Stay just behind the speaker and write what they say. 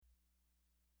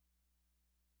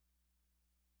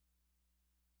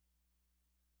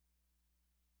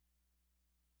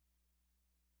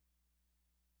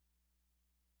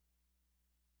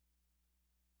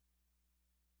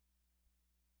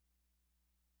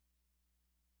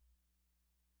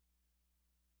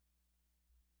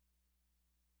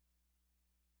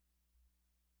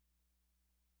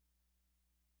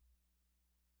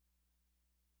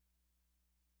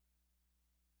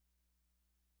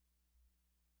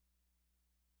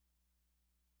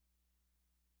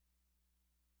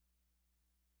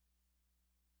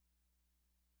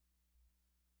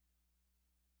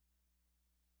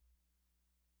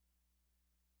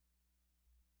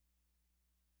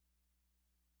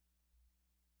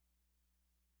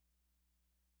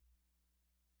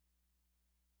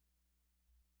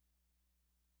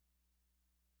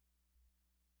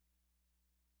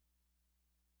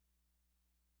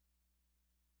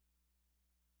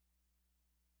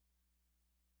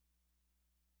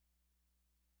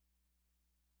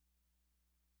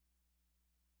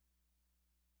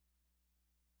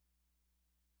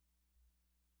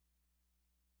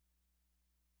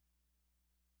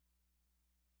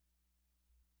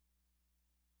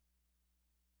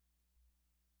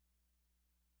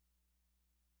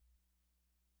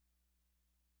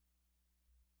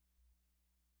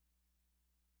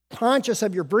conscious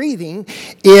of your breathing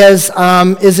is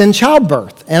in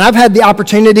childbirth. And I've had the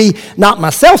opportunity, not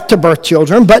myself to birth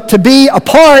children, but to be a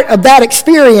part of that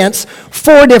experience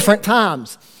 4 different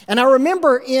times. And I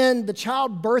remember in the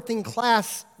childbirthing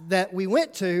class that we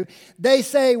went to, they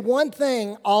say one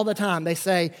thing all the time. They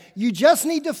say, you just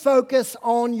need to focus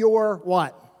on your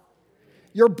what?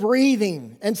 Your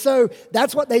breathing. And so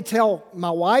that's what they tell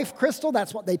my wife, Crystal.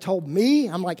 That's what they told me.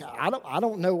 I'm like, I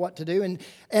don't know what to do.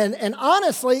 And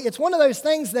honestly, it's one of those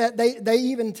things that they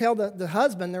even tell the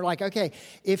husband. They're like, okay,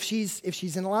 if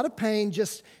she's in a lot of pain,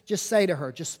 just say to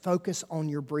her, just focus on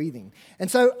your breathing. And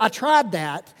so I tried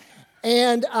that,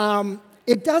 and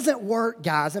it doesn't work,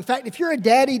 guys. In fact, if you're a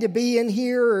daddy to be in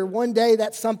here, or one day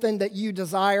that's something that you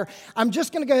desire, I'm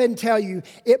just going to go ahead and tell you,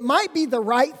 it might be the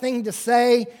right thing to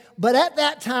say, but at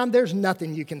that time, there's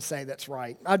nothing you can say that's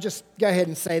right. I'll just go ahead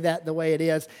and say that the way it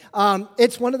is.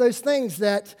 It's one of those things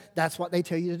that's what they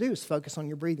tell you to do, is focus on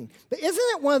your breathing. But isn't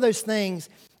it one of those things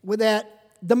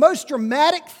that the most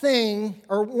dramatic thing,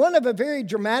 or one of the very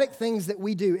dramatic things that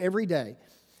we do every day,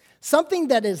 something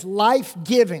that is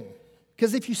life-giving,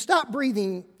 because if you stop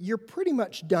breathing, you're pretty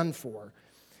much done for.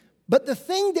 But the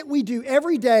thing that we do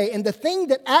every day, and the thing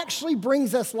that actually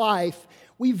brings us life,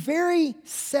 we very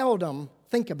seldom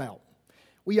think about.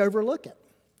 We overlook it.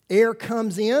 Air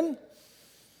comes in,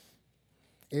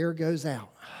 air goes out.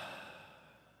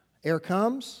 Air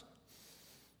comes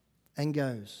and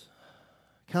goes.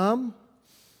 Come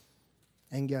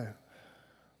and go.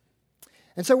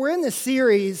 And so we're in this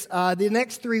series the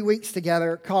next 3 weeks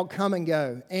together called Come and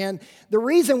Go. And the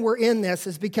reason we're in this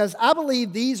is because I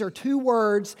believe these are 2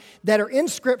 words that are in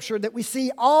Scripture that we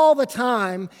see all the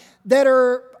time that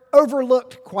are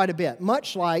overlooked quite a bit,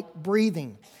 much like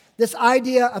breathing. This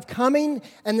idea of coming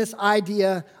and this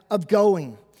idea of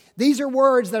going. These are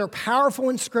words that are powerful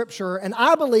in Scripture, and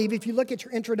I believe, if you look at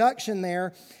your introduction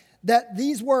there, that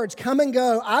these words, come and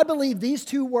go, I believe these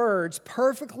 2 words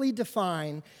perfectly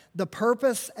define the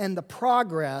purpose and the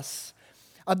progress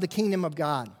of the kingdom of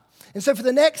God. And so for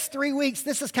the next 3 weeks,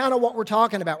 this is kind of what we're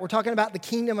talking about. We're talking about the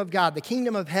kingdom of God, the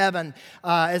kingdom of heaven,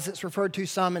 as it's referred to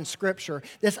some in Scripture.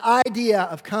 This idea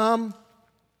of come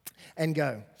and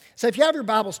go. So if you have your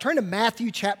Bibles, turn to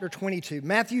Matthew chapter 22.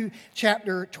 Matthew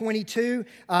chapter 22.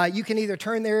 You can either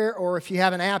turn there, or if you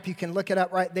have an app, you can look it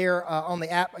up right there on the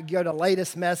app. Go to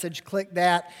latest message, click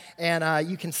that, and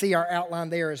you can see our outline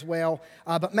there as well.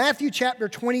 But Matthew chapter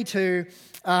 22,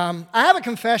 I have a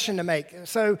confession to make.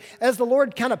 So as the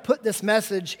Lord kind of put this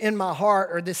message in my heart,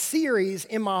 or this series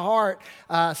in my heart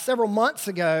several months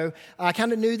ago, I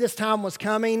kind of knew this time was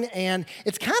coming. And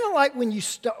it's kind of like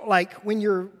when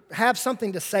you have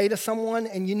something to say to someone,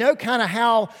 and you know kind of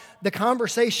how the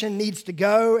conversation needs to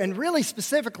go, and really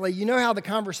specifically, you know how the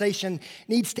conversation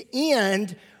needs to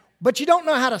end, but you don't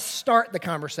know how to start the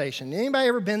conversation. Anybody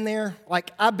ever been there?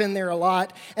 Like, I've been there a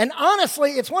lot. And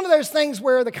honestly, it's one of those things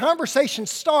where the conversation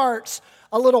starts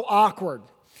a little awkward.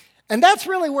 And that's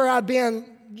really where I've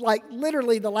been, like,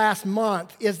 literally the last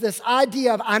month, is this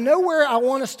idea of, I know where I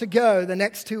want us to go the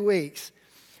next 2 weeks,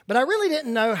 but I really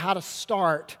didn't know how to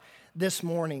start this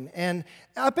morning. And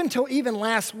up until even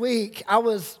last week, I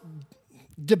was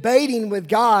debating with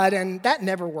God, and that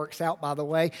never works out, by the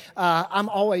way. I'm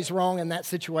always wrong in that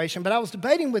situation. But I was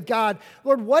debating with God,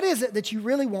 Lord, what is it that you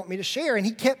really want me to share? And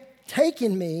He kept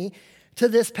taking me to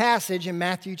this passage in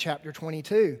Matthew chapter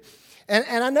 22.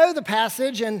 And I know the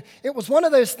passage, and it was one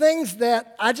of those things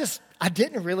that I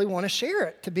didn't really want to share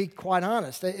it, to be quite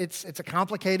honest. It's a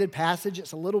complicated passage.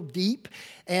 It's a little deep,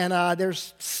 and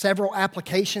there's several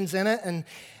applications in it.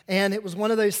 And it was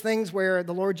one of those things where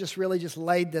the Lord just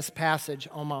laid this passage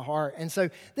on my heart. And so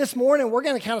this morning, we're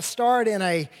going to kind of start in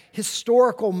a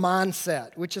historical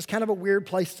mindset, which is kind of a weird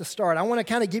place to start. I want to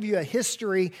kind of give you a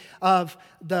history of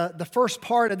the first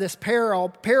part of this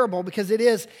parable, because it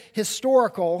is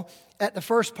historical at the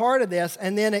first part of this,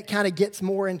 and then it kind of gets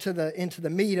more into the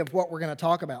meat of what we're going to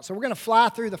talk about. So we're going to fly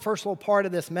through the first little part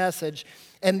of this message,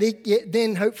 and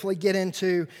then hopefully get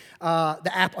into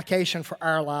the application for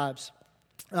our lives.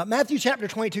 Matthew chapter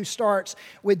 22 starts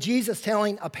with Jesus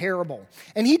telling a parable.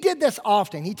 And He did this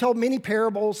often. He told many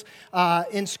parables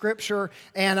in Scripture.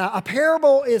 And a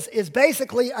parable is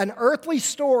basically an earthly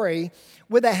story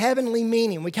with a heavenly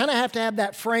meaning. We kind of have to have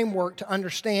that framework to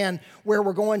understand where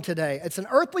we're going today. It's an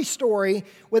earthly story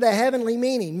with a heavenly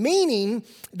meaning, meaning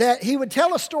that He would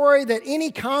tell a story that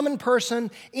any common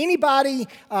person, anybody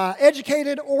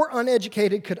educated or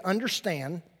uneducated, could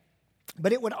understand.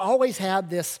 But it would always have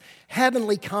this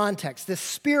heavenly context, this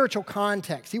spiritual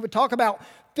context. He would talk about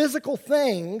physical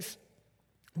things,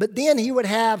 but then He would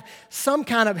have some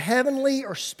kind of heavenly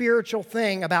or spiritual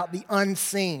thing about the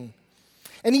unseen.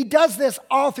 And he does this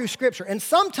all through Scripture. And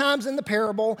sometimes in the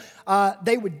parable,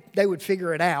 they would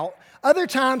figure it out. Other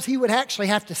times he would actually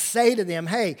have to say to them,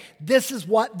 hey, this is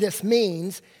what this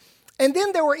means. And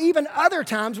then there were even other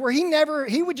times where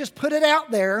he would just put it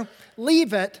out there,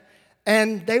 leave it,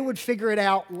 and they would figure it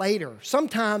out later,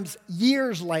 sometimes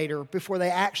years later, before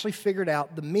they actually figured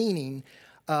out the meaning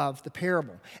of the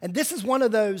parable. And this is one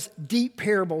of those deep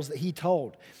parables that he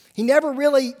told. He never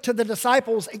really, to the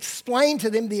disciples, explained to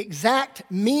them the exact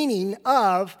meaning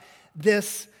of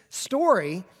this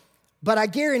story, but I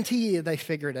guarantee you they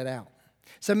figured it out.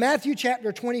 So Matthew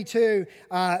chapter 22,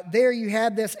 there you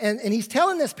have this, and he's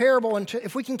telling this parable, and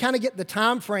if we can kind of get the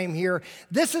time frame here,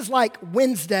 this is like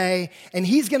Wednesday, and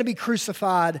he's going to be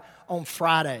crucified on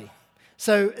Friday.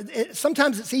 So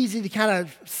sometimes it's easy to kind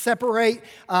of separate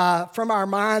from our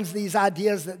minds these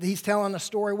ideas that he's telling a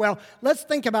story. Well, let's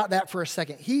think about that for a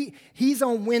second. He's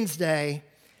on Wednesday,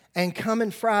 and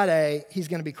coming Friday, he's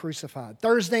going to be crucified.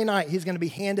 Thursday night, he's going to be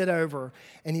handed over,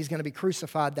 and he's going to be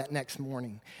crucified that next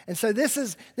morning. And so this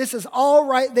is all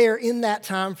right there in that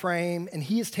time frame, and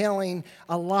he's telling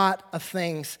a lot of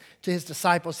things to his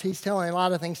disciples. He's telling a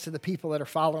lot of things to the people that are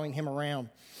following him around.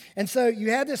 And so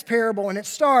you have this parable, and it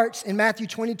starts in Matthew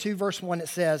 22, verse 1. It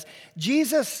says,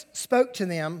 Jesus spoke to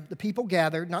them, the people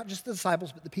gathered, not just the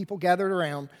disciples, but the people gathered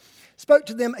around, spoke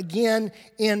to them again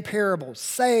in parables,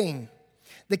 saying,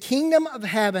 the kingdom of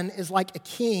heaven is like a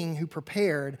king who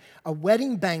prepared a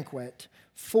wedding banquet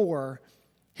for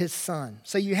his son.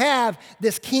 So you have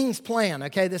this king's plan,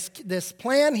 okay? This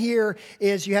plan here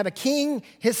is you have a king,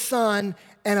 his son,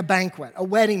 and a banquet, a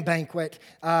wedding banquet.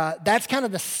 That's kind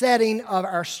of the setting of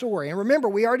our story. And remember,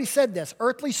 we already said this,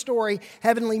 earthly story,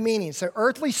 heavenly meaning. So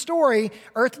earthly story,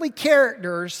 earthly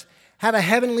characters have a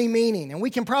heavenly meaning, and we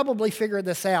can probably figure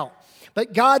this out.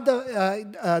 But God,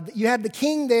 you have the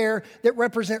king there that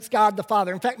represents God the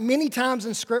Father. In fact, many times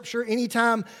in Scripture,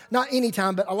 not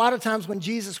anytime, but a lot of times when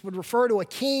Jesus would refer to a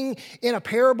king in a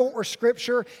parable or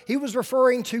Scripture, he was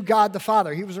referring to God the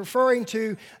Father. He was referring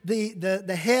to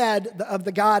the head of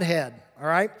the Godhead, all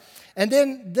right? And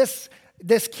then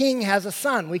this king has a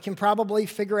son. We can probably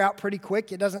figure out pretty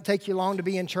quick. It doesn't take you long to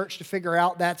be in church to figure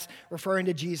out that's referring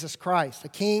to Jesus Christ, a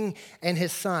king and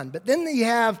his son. But then you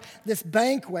have this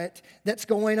banquet that's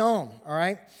going on, all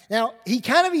right? Now, he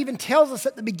kind of even tells us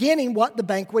at the beginning what the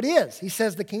banquet is. He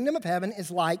says the kingdom of heaven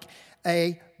is like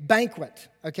a banquet,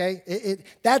 okay?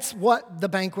 That's what the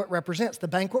banquet represents. The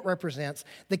banquet represents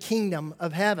the kingdom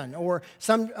of heaven, or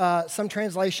some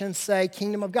translations say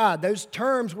kingdom of God. Those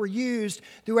terms were used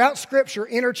throughout Scripture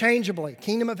interchangeably,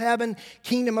 kingdom of heaven,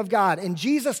 kingdom of God. And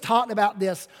Jesus talked about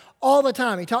this all the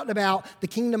time. He talked about the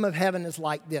kingdom of heaven is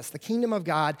like this. The kingdom of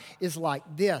God is like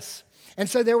this. And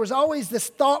so there was always this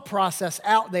thought process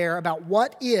out there about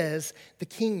what is the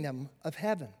kingdom of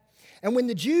heaven. And when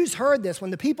the Jews heard this, when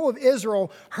the people of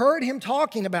Israel heard him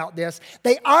talking about this,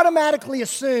 they automatically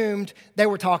assumed they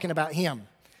were talking about him.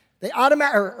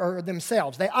 Or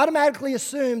themselves. They automatically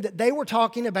assumed that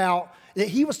that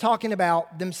he was talking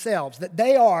about themselves, that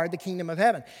they are the kingdom of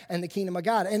heaven and the kingdom of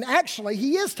God. And actually,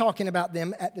 he is talking about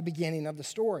them at the beginning of the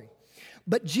story.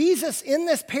 But Jesus, in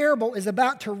this parable, is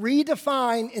about to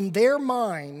redefine in their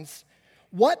minds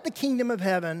what the kingdom of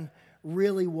heaven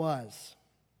really was.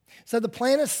 So the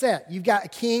plan is set. You've got a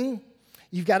king,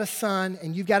 you've got a son,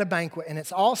 and you've got a banquet, and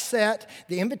it's all set.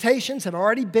 The invitations have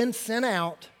already been sent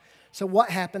out. So what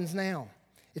happens now?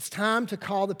 It's time to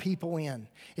call the people in.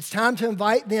 It's time to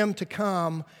invite them to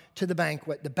come to the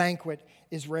banquet. The banquet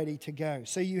is ready to go.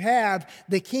 So you have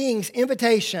the king's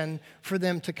invitation for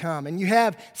them to come. And you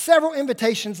have several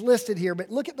invitations listed here,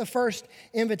 but look at the first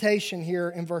invitation here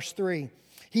in verse 3.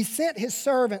 He sent his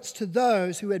servants to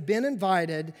those who had been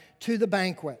invited to the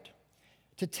banquet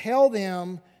to tell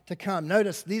them to come.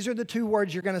 Notice, these are the two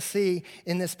words you're going to see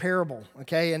in this parable,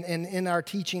 okay, and in our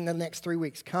teaching the next 3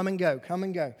 weeks. Come and go, come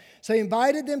and go. So he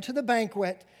invited them to the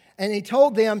banquet, and he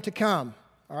told them to come,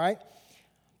 all right?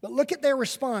 But look at their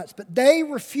response. But they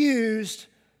refused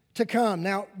to come.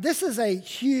 Now, this is a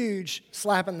huge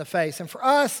slap in the face. And for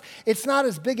us, it's not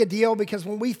as big a deal because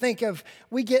when we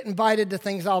get invited to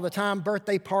things all the time,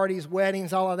 birthday parties,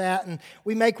 weddings, all of that, and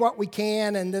we make what we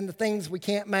can, and then the things we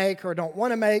can't make or don't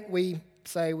want to make, we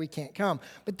say we can't come.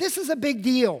 But this is a big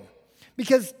deal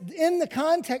because in the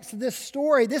context of this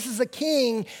story, this is a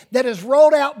king that has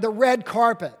rolled out the red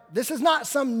carpet. This is not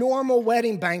some normal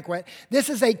wedding banquet. This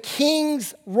is a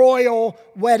king's royal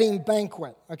wedding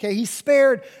banquet. Okay, he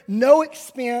spared no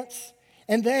expense,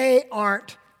 and they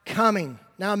aren't coming.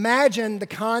 Now imagine the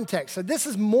context. So this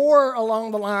is more along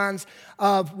the lines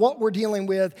of what we're dealing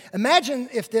with. Imagine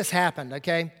if this happened,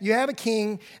 okay? You have a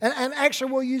king, and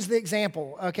actually we'll use the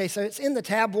example, okay? So it's in the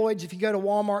tabloids. If you go to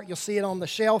Walmart, you'll see it on the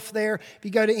shelf there. If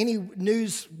you go to any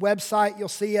news website, you'll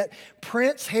see it.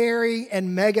 Prince Harry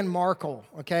and Meghan Markle,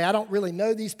 okay? I don't really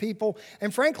know these people,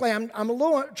 and frankly, I'm a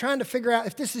little trying to figure out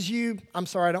if this is you. I'm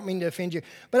sorry, I don't mean to offend you,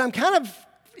 but I'm kind of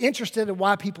interested in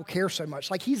why people care so much.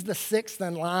 Like, he's the sixth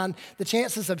in line. The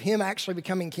chances of him actually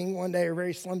becoming king one day are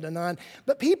very slim to none.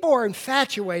 But people are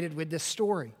infatuated with this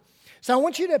story. So I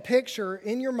want you to picture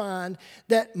in your mind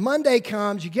that Monday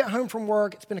comes, you get home from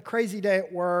work, it's been a crazy day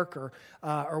at work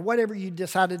or whatever you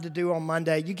decided to do on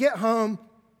Monday. You get home,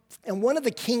 and one of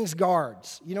the king's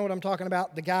guards, you know what I'm talking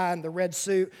about? The guy in the red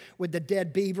suit with the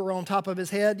dead beaver on top of his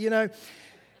head, you know?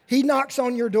 He knocks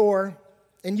on your door,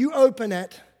 and you open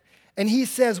it, and he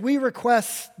says, "We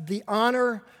request the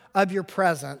honor of your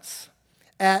presence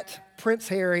at Prince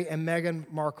Harry and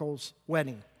Meghan Markle's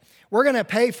wedding. We're going to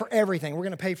pay for everything. We're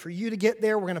going to pay for you to get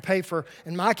there. We're going to pay for,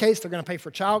 in my case, they're going to pay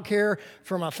for childcare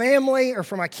for my family or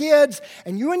for my kids.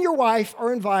 And you and your wife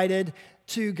are invited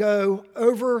to go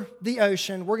over the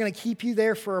ocean. We're going to keep you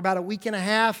there for about a week and a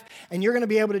half, and you're going to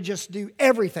be able to just do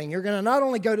everything. You're going to not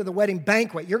only go to the wedding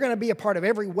banquet, you're going to be a part of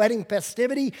every wedding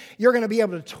festivity. You're going to be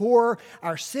able to tour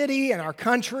our city and our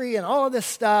country and all of this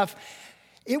stuff."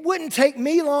 It wouldn't take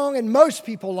me long and most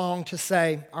people long to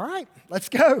say, "All right, let's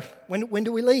go. When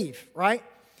do we leave?" Right?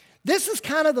 This is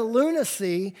kind of the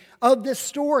lunacy of this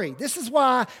story. This is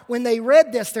why when they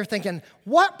read this, they're thinking,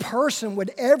 what person would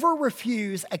ever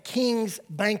refuse a king's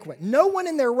banquet? No one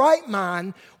in their right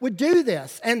mind would do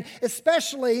this, and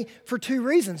especially for two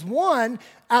reasons. One,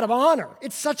 out of honor.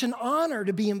 It's such an honor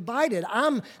to be invited.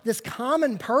 I'm this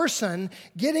common person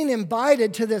getting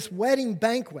invited to this wedding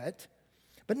banquet.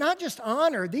 But not just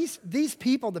honor, these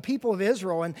people, the people of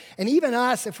Israel, and even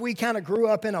us, if we kind of grew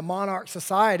up in a monarch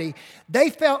society, they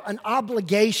felt an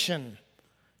obligation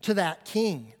to that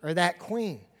king or that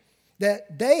queen.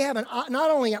 That they have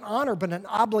not only an honor, but an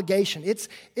obligation. It's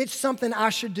something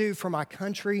I should do for my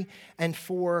country and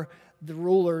for the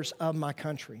rulers of my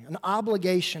country. An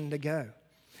obligation to go.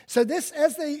 So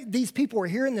these people were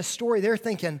hearing this story, they're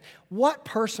thinking, what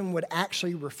person would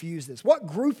actually refuse this? What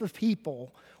group of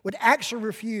people would actually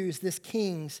refuse this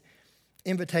king's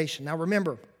invitation? Now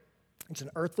remember, it's an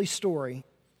earthly story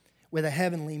with a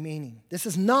heavenly meaning. This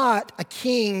is not a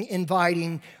king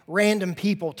inviting random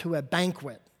people to a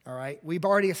banquet, all right? We've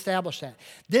already established that.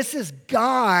 This is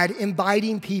God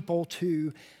inviting people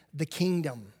to the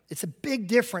kingdom. It's a big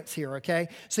difference here, okay?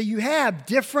 So you have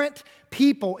different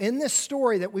people in this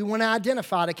story that we want to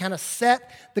identify to kind of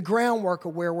set the groundwork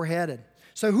of where we're headed.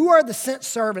 So who are the sent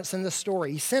servants in this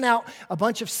story? He sent out a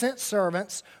bunch of sent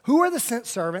servants. Who are the sent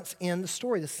servants in the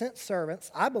story? The sent servants,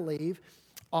 I believe,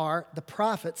 are the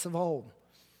prophets of old.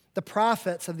 The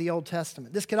prophets of the Old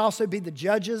Testament. This could also be the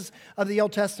judges of the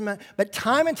Old Testament. But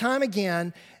time and time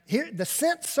again, here the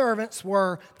sent servants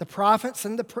were the prophets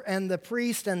and the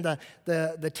priests and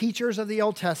the teachers of the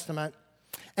Old Testament.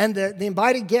 And the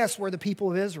invited guests were the people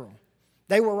of Israel.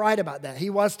 They were right about that. He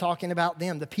was talking about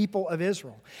them, the people of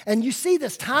Israel. And you see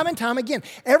this time and time again.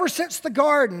 Ever since the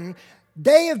garden,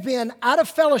 they have been out of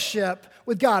fellowship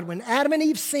with God. When Adam and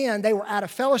Eve sinned, they were out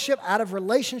of fellowship, out of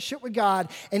relationship with God.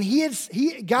 And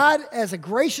God, as a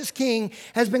gracious king,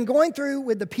 has been going through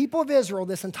with the people of Israel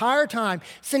this entire time,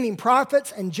 sending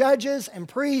prophets and judges and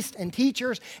priests and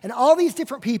teachers and all these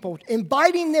different people,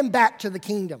 inviting them back to the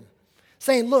kingdom,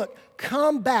 saying, look,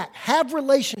 come back, have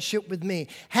relationship with me,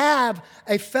 have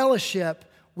a fellowship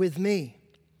with me.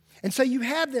 And so you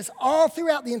have this all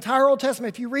throughout the entire Old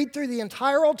Testament. If you read through the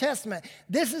entire Old Testament,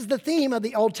 this is the theme of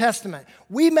the Old Testament.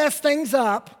 We mess things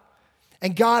up,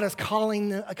 and God is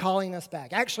calling us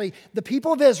back. Actually, the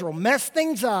people of Israel messed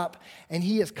things up, and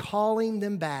He is calling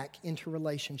them back into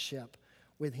relationship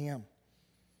with Him.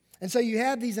 And so you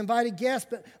have these invited guests,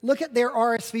 but look at their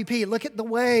RSVP. Look at the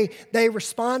way they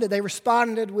responded. They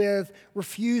responded with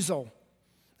refusal.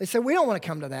 They said, we don't want to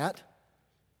come to that.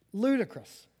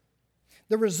 Ludicrous.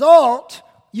 The result,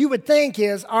 you would think,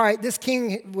 is, all right, this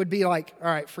king would be like,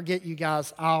 all right, forget you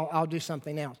guys, I'll do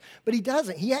something else. But he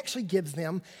doesn't. He actually gives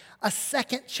them a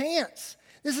second chance.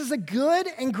 This is a good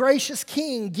and gracious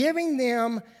king giving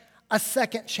them a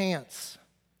second chance.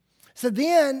 So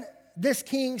then this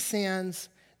king sends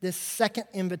this second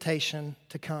invitation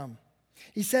to come.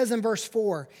 He says in verse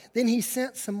 4, then he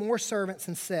sent some more servants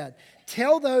and said,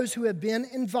 tell those who have been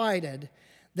invited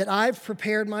that I've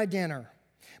prepared my dinner.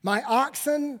 My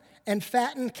oxen and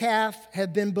fattened calf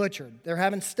have been butchered. They're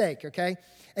having steak, okay?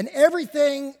 And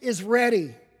everything is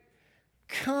ready.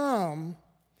 Come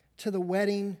to the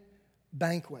wedding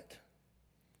banquet.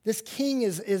 This king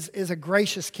is a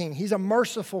gracious king. He's a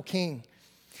merciful king.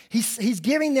 He's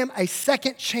giving them a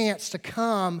second chance to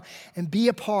come and be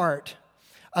a part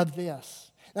of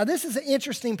this. Now, this is an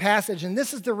interesting passage, and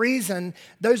this is the reason,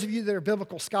 those of you that are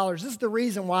biblical scholars, this is the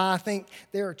reason why I think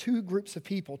there are two groups of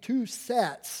people, two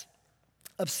sets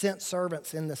of sent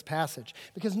servants in this passage.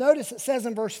 Because notice it says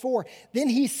in verse 4, then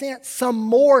he sent some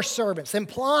more servants,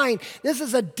 implying this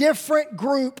is a different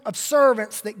group of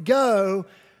servants that go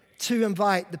to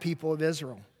invite the people of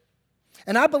Israel.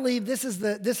 And I believe this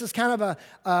is kind of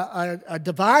a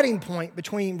dividing point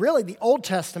between really the Old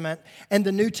Testament and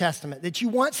the New Testament. That you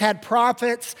once had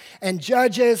prophets and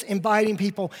judges inviting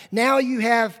people. Now you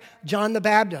have John the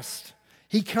Baptist.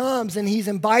 He comes and he's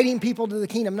inviting people to the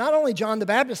kingdom. Not only John the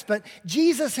Baptist, but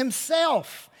Jesus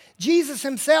himself. Jesus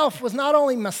himself was not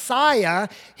only Messiah,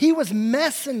 he was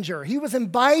messenger. He was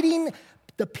inviting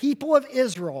the people of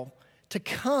Israel to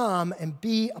come and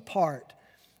be a part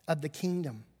of the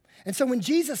kingdom. And so when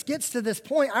Jesus gets to this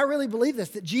point, I really believe this,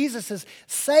 that Jesus is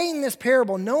saying this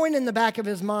parable, knowing in the back of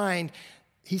his mind,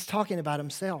 he's talking about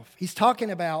himself. He's talking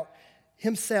about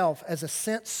himself as a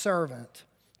sent servant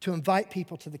to invite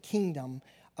people to the kingdom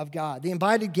of God. The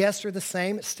invited guests are the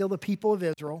same. It's still the people of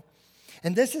Israel.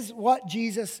 And this is what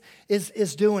Jesus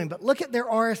is doing. But look at their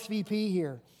RSVP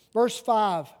here. Verse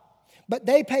 5, but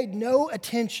they paid no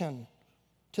attention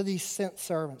to these sent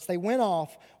servants. They went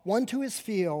off, one to his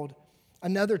field,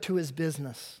 another to his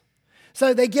business.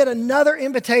 So they get another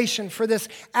invitation for this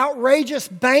outrageous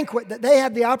banquet that they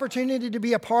have the opportunity to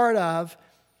be a part of,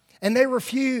 and they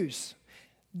refuse.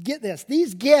 Get this,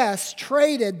 these guests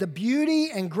traded the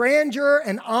beauty and grandeur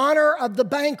and honor of the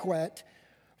banquet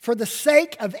for the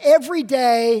sake of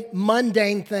everyday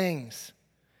mundane things.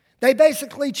 They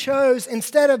basically chose,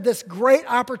 instead of this great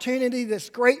opportunity, this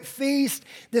great feast,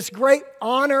 this great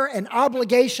honor and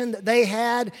obligation that they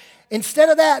had, instead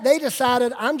of that, they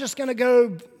decided, I'm just going to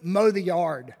go mow the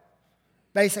yard,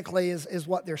 basically is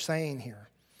what they're saying here.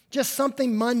 Just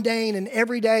something mundane and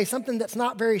everyday, something that's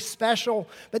not very special,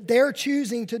 but they're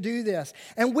choosing to do this.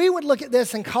 And we would look at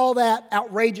this and call that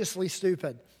outrageously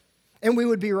stupid, and we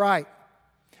would be right.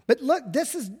 But look,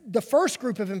 this is the first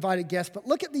group of invited guests, but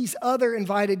look at these other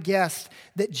invited guests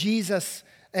that Jesus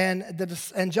and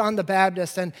John the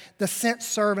Baptist and the sent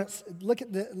servants, look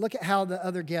at how the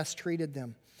other guests treated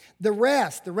them. The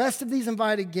rest of these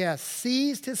invited guests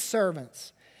seized his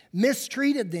servants,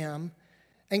 mistreated them,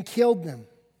 and killed them.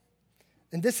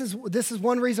 And this is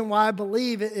one reason why I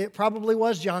believe it probably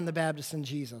was John the Baptist and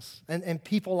Jesus and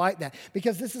people like that.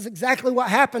 Because this is exactly what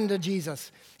happened to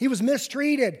Jesus. He was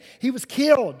mistreated. He was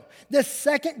killed. This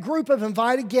second group of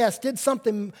invited guests did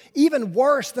something even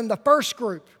worse than the first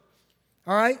group.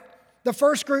 All right? The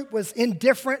first group was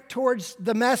indifferent towards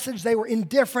the message. They were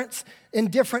indifferent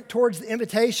towards the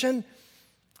invitation.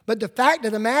 But the fact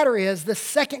of the matter is, the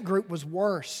second group was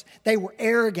worse. They were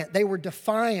arrogant. They were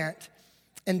defiant.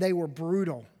 And they were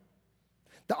brutal.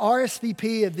 The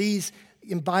RSVP of these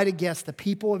invited guests, the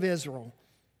people of Israel,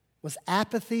 was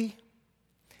apathy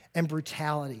and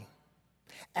brutality.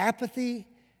 Apathy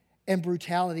and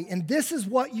brutality. And this is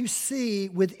what you see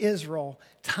with Israel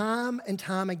time and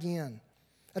time again.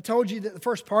 I told you that the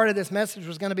first part of this message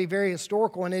was going to be very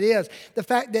historical, and it is. The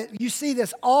fact that you see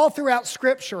this all throughout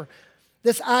Scripture.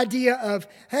 This idea of,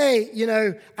 hey,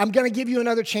 I'm going to give you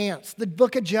another chance. The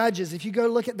book of Judges, if you go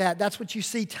look at that, that's what you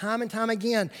see time and time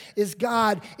again, is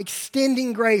God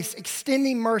extending grace,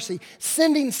 extending mercy,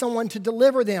 sending someone to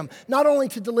deliver them. Not only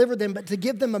to deliver them, but to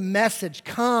give them a message.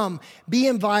 Come, be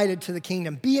invited to the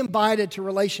kingdom. Be invited to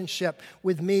relationship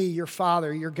with me, your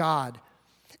Father, your God.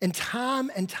 And time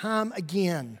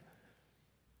again,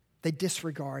 they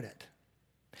disregard it.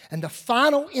 And the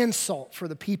final insult for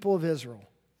the people of Israel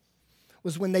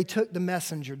was when they took the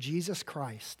messenger, Jesus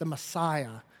Christ, the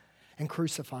Messiah, and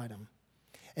crucified him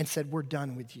and said, we're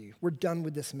done with you. We're done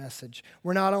with this message.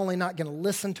 We're not only not going to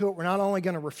listen to it, we're not only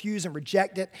going to refuse and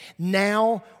reject it,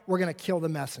 now we're going to kill the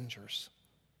messengers.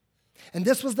 And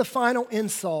this was the final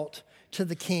insult to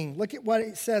the king. Look at what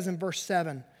it says in verse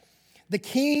 7. The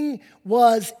king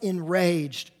was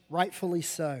enraged, rightfully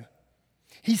so.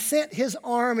 He sent his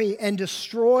army and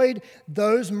destroyed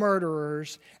those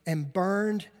murderers and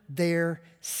burned their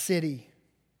city.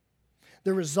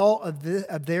 The result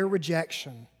of their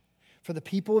rejection for the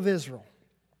people of Israel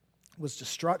was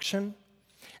destruction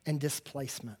and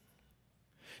displacement.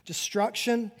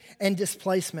 Destruction and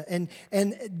displacement.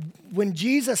 And when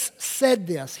Jesus said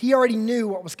this, he already knew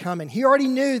what was coming. He already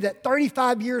knew that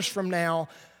 35 years from now,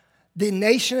 the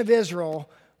nation of Israel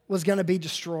was going to be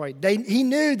destroyed. He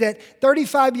knew that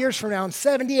 35 years from now, in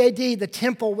 70 AD, the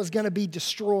temple was going to be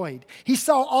destroyed. He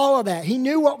saw all of that. He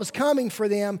knew what was coming for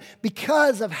them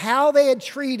because of how they had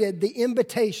treated the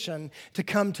invitation to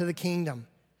come to the kingdom.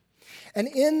 And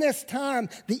in this time,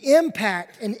 the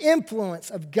impact and influence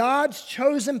of God's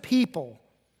chosen people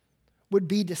would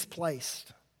be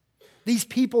displaced. These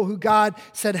people who God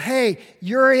said, hey,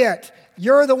 you're it.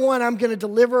 You're the one I'm going to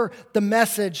deliver the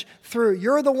message through.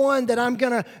 You're the one that I'm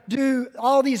going to do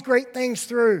all these great things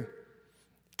through.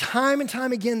 Time and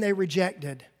time again, they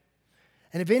rejected.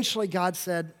 And eventually God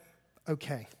said,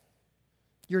 okay,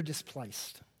 you're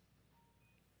displaced.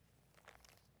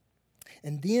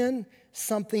 And then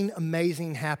something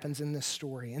amazing happens in this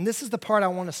story. And this is the part I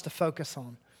want us to focus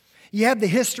on. You have the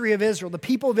history of Israel, the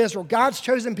people of Israel, God's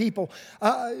chosen people,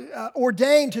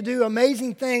 ordained to do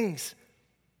amazing things.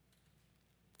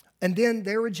 And then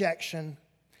their rejection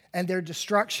and their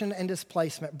destruction and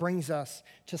displacement brings us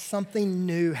to something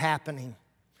new happening,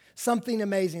 something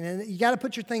amazing. And you got to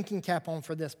put your thinking cap on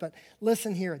for this, but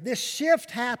listen here. This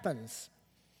shift happens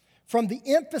from the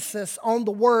emphasis on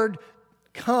the word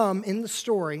come in the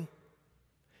story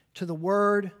to the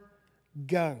word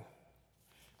go.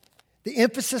 The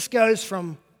emphasis goes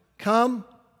from come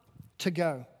to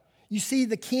go. You see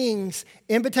the king's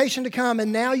invitation to come,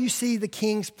 and now you see the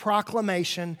king's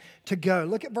proclamation to go.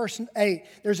 Look at verse 8.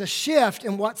 There's a shift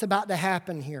in what's about to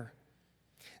happen here.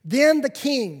 Then the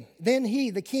king,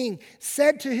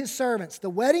 said to his servants, the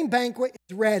wedding banquet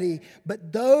is ready,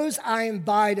 but those I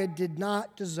invited did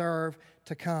not deserve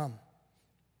to come.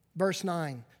 Verse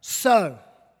 9. So,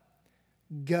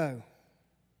 go.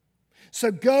 So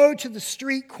go to the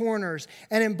street corners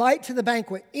and invite to the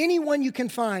banquet anyone you can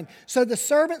find. So the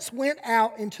servants went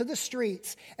out into the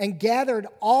streets and gathered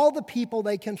all the people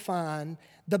they can find,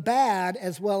 the bad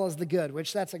as well as the good,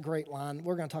 which that's a great line.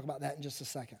 We're going to talk about that in just a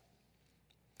second.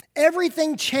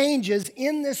 Everything changes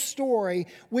in this story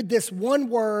with this one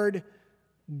word,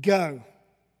 go.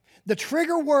 The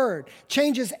trigger word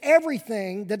changes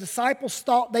everything the disciples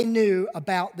thought they knew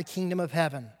about the kingdom of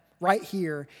heaven. Right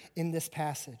here in this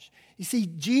passage. You see,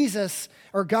 Jesus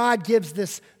or God gives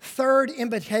this third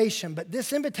invitation, but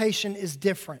this invitation is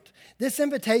different. This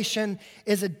invitation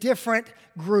is a different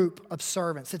group of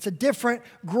servants. It's a different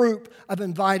group of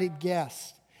invited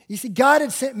guests. You see, God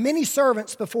had sent many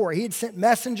servants before. He had sent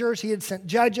messengers, He had sent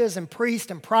judges and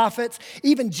priests and prophets.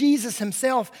 Even Jesus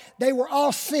Himself, they were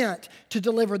all sent to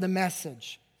deliver the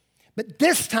message. But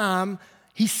this time,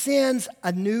 He sends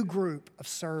a new group of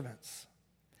servants.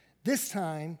 This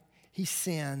time, He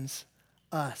sends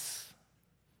us,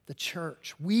 the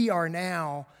church. We are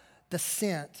now the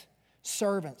sent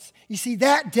servants. You see,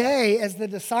 that day, as the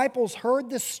disciples heard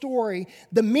this story,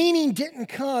 the meaning didn't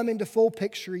come into full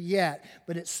picture yet,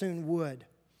 but it soon would.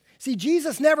 See,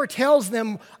 Jesus never tells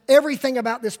them everything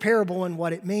about this parable and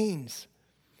what it means.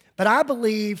 But I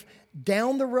believe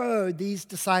down the road, these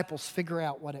disciples figure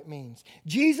out what it means.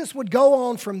 Jesus would go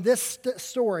on from this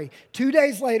story 2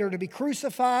 days later to be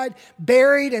crucified,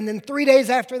 buried, and then 3 days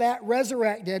after that,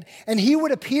 resurrected. And He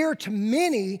would appear to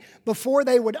many before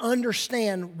they would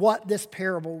understand what this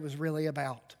parable was really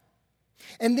about.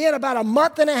 And then about a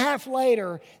month and a half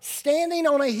later, standing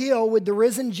on a hill with the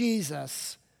risen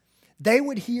Jesus, they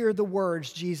would hear the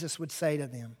words Jesus would say to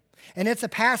them. And it's a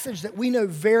passage that we know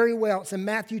very well. It's in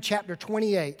Matthew chapter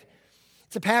 28.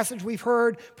 It's a passage we've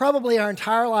heard probably our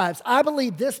entire lives. I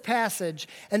believe this passage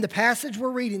and the passage we're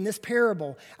reading, this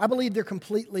parable, I believe they're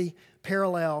completely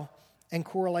parallel and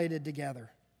correlated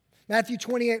together. Matthew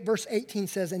 28 verse 18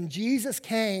 says, "And Jesus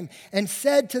came and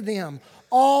said to them,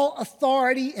 'All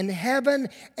authority in heaven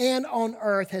and on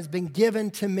earth has been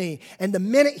given to me.'" And the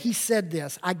minute He said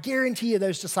this, I guarantee you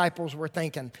those disciples were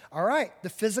thinking, all right, the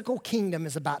physical kingdom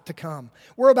is about to come.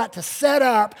 We're about to set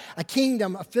up a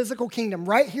kingdom, a physical kingdom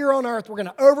right here on earth. We're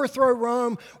going to overthrow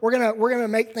Rome. We're going to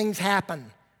make things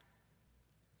happen.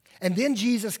 And then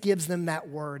Jesus gives them that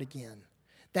word again.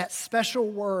 That special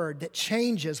word that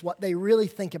changes what they really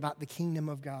think about the kingdom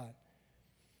of God.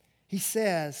 He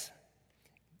says,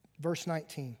 verse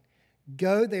 19,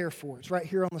 "Go therefore," it's right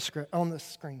here on the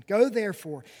screen. "Go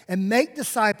therefore and make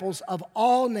disciples of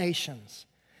all nations,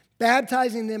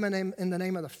 baptizing them in the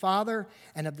name of the Father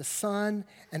and of the Son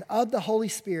and of the Holy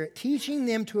Spirit, teaching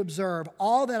them to observe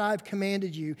all that I've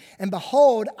commanded you. And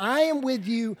behold, I am with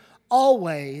you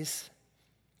always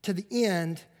to the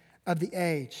end of the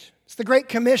age." It's the Great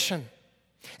Commission.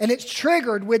 And it's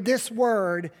triggered with this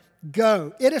word,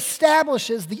 go. It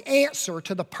establishes the answer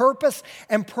to the purpose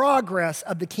and progress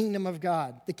of the kingdom of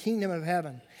God, the kingdom of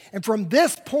heaven. And from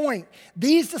this point,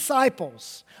 these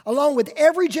disciples, along with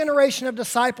every generation of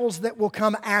disciples that will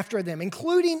come after them,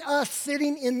 including us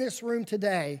sitting in this room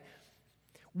today,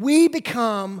 we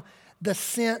become the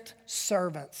sent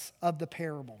servants of the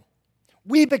parable.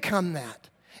 We become that.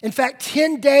 In fact,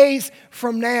 10 days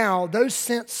from now, those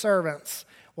sent servants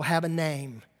will have a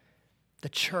name, the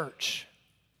church.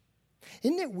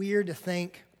 Isn't it weird to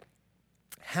think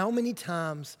how many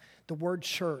times the word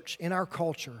church in our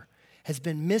culture has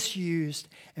been misused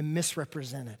and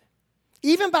misrepresented?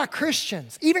 Even by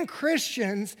Christians. Even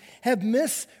Christians have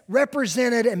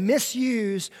misrepresented and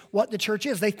misused what the church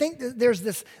is. They think that there's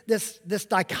this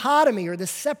dichotomy or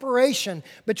this separation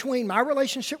between my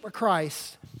relationship with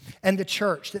Christ and the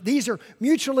church, that these are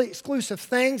mutually exclusive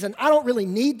things, and I don't really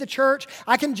need the church.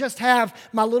 I can just have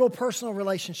my little personal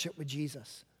relationship with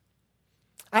Jesus.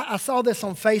 I saw this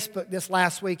on Facebook this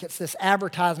last week. It's this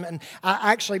advertisement, and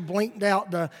I actually blinked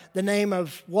out the name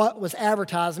of what was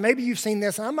advertised. Maybe you've seen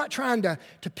this, and I'm not trying to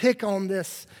pick on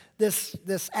this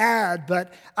ad,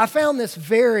 but I found this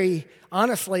very,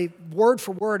 honestly, word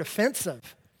for word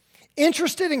offensive.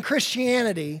 Interested in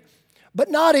Christianity, but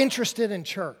not interested in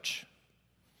church.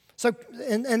 So,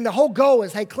 and the whole goal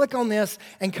is, hey, click on this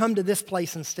and come to this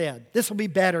place instead. This will be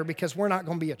better because we're not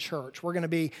going to be a church. We're going to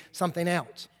be something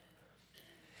else.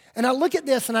 And I look at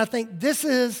this and I think this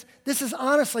is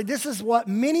honestly, this is what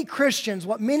many Christians,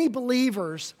 what many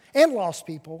believers and lost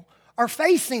people are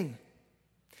facing.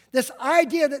 This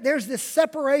idea that there's this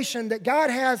separation that God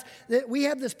has, that we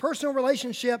have this personal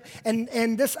relationship,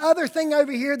 and this other thing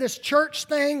over here, this church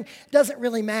thing, doesn't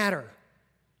really matter.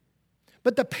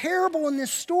 But the parable in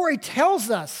this story tells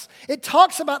us, it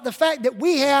talks about the fact that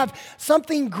we have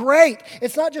something great.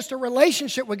 It's not just a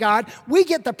relationship with God. We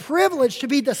get the privilege to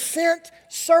be the sent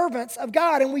servants of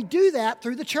God, and we do that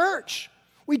through the church.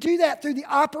 We do that through the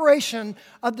operation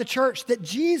of the church that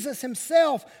Jesus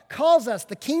himself calls us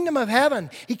the kingdom of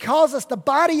heaven. He calls us the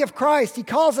body of Christ. He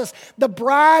calls us the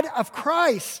bride of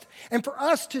Christ. And for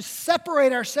us to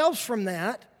separate ourselves from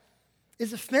that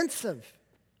is offensive.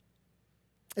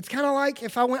 It's kind of like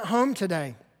if I went home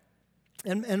today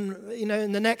and you know,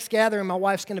 in the next gathering, my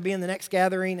wife's going to be in the next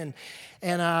gathering,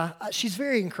 and she's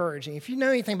very encouraging. If you know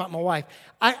anything about my wife,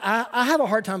 I have a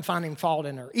hard time finding fault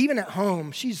in her. Even at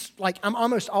home, she's like, I'm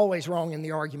almost always wrong in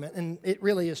the argument, and it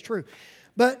really is true.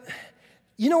 But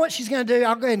you know what she's going to do?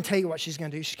 I'll go ahead and tell you what she's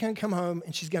going to do. She's going to come home,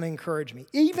 and she's going to encourage me.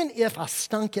 Even if I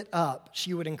stunk it up,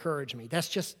 she would encourage me. That's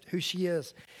just who she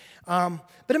is. But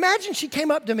imagine she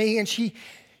came up to me, and she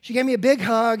gave me a big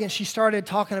hug, and she started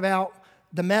talking about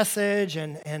the message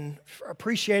and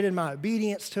appreciated my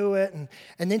obedience to it.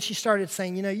 And then she started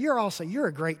saying, you know, you're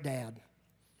a great dad.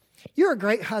 You're a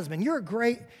great husband. You're a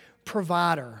great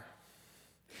provider.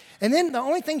 And then the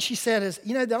only thing she said is,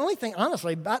 you know, the only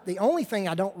thing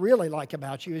I don't really like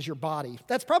about you is your body.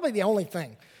 That's probably the only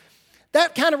thing.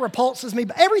 That kind of repulses me,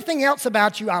 but everything else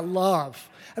about you I love.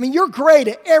 I mean, you're great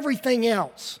at everything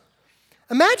else.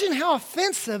 Imagine how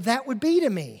offensive that would be to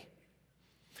me.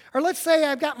 Or let's say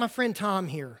I've got my friend Tom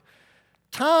here.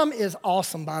 Tom is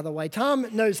awesome, by the way. Tom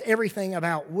knows everything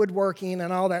about woodworking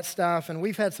and all that stuff, and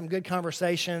we've had some good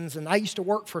conversations, and I used to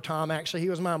work for Tom, actually. He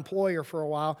was my employer for a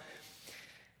while.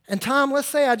 And Tom, let's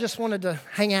say I just wanted to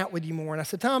hang out with you more. And I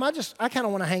said, Tom, I kind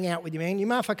of want to hang out with you, man. You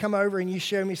mind if I come over and you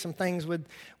show me some things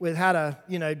with how to,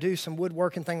 you know, do some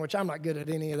woodworking thing, which I'm not good at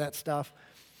any of that stuff.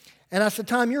 And I said,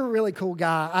 Tom, you're a really cool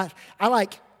guy. I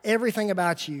like everything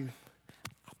about you.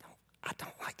 I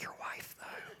don't like your wife, though.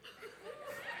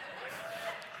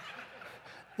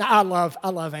 Now, I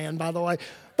love Ann, by the way.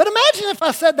 But imagine if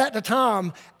I said that to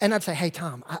Tom, and I'd say, hey,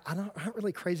 Tom, I'm not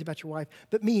really crazy about your wife,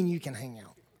 but me and you can hang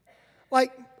out.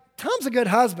 Like, Tom's a good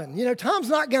husband. You know, Tom's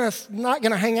not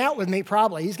gonna hang out with me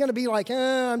probably. He's gonna be like,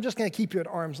 I'm just gonna keep you at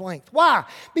arm's length. Why?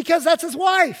 Because that's his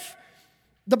wife.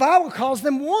 The Bible calls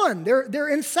them one. They're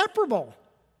inseparable.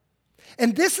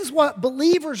 And this is what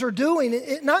believers are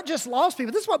doing. Not just lost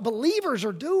people. This is what believers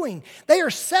are doing. They are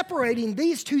separating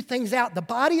these two things out. The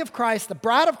body of Christ, the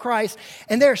bride of Christ,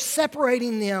 and they're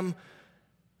separating them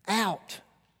out.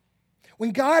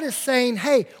 When God is saying,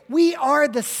 hey, we are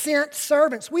the sent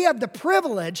servants. We have the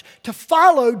privilege to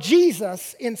follow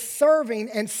Jesus in serving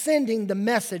and sending the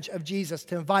message of Jesus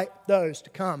to invite those to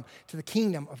come to the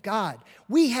kingdom of God.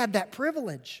 We have that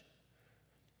privilege.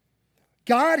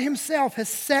 God himself has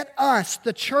set us,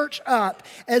 the church, up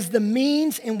as the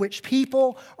means in which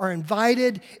people are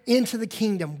invited into the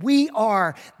kingdom. We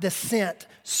are the sent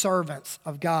servants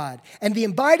of God. And the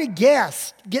invited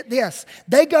guests, get this,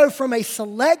 they go from a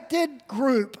selected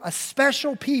group, a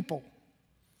special people,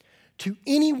 to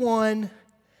anyone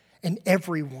and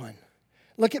everyone.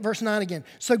 Look at verse 9 again.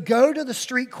 So go to the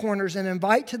street corners and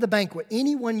invite to the banquet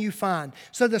anyone you find.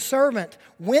 So the servants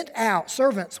went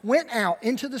out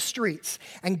into the streets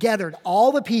and gathered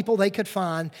all the people they could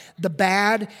find, the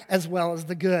bad as well as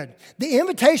the good. The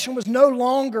invitation was no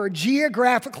longer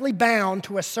geographically bound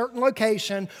to a certain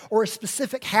location or a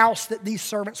specific house that these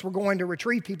servants were going to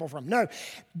retrieve people from. No,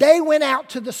 they went out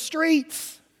to the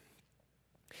streets.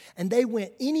 And they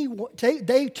went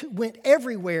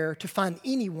everywhere to find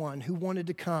anyone who wanted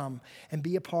to come and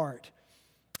be a part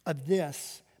of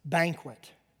this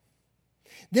banquet.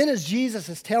 Then as Jesus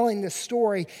is telling this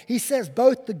story, he says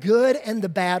both the good and the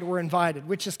bad were invited,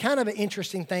 which is kind of an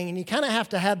interesting thing. And you kind of have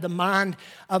to have the mind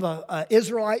of an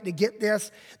Israelite to get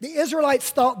this. The Israelites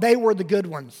thought they were the good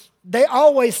ones. They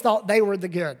always thought they were the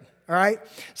good. All right?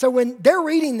 So when they're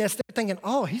reading this, they're thinking,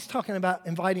 oh, he's talking about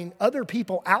inviting other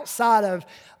people outside of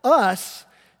us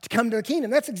to come to the kingdom.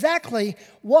 That's exactly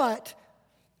what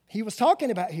he was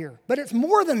talking about here. But it's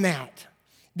more than that.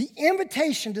 The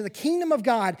invitation to the kingdom of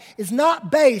God is not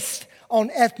based on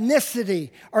ethnicity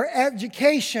or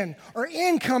education or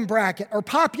income bracket or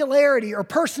popularity or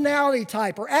personality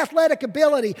type or athletic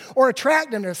ability or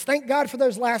attractiveness. Thank God for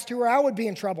those last two or I would be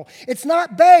in trouble. It's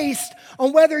not based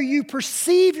on whether you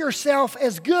perceive yourself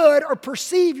as good or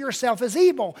perceive yourself as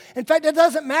evil. In fact, it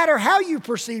doesn't matter how you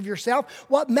perceive yourself.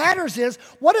 What matters is,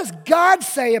 what does God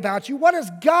say about you? What does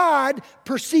God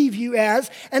perceive you as?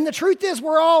 And the truth is, we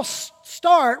all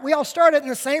started in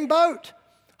the same boat.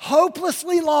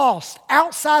 Hopelessly lost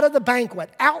outside of the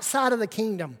banquet, outside of the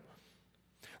kingdom.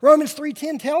 Romans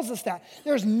 3:10 tells us that.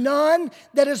 There's none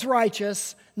that is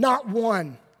righteous, not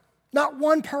one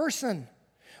person.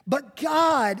 But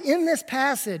God, in this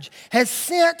passage, has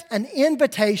sent an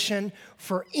invitation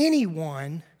for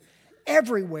anyone,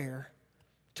 everywhere,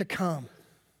 to come.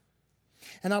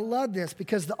 And I love this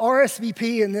because the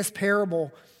RSVP in this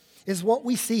parable is what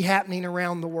we see happening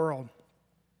around the world.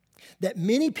 That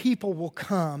many people will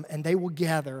come and they will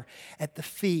gather at the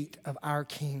feet of our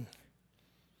King.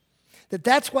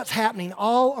 That's what's happening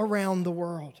all around the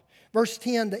world. Verse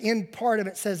 10, the end part of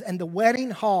it says, and the wedding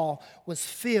hall was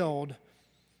filled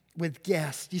with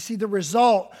guests. You see, the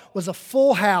result was a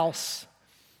full house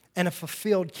and a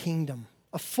fulfilled kingdom.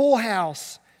 A full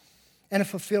house and a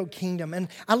fulfilled kingdom. And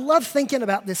I love thinking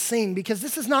about this scene because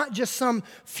this is not just some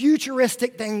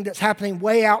futuristic thing that's happening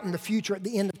way out in the future at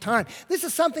the end of time. This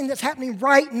is something that's happening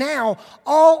right now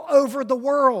all over the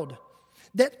world.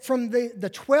 That from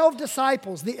the 12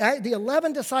 disciples, the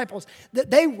 11 disciples, that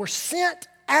they were sent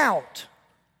out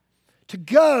to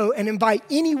go and invite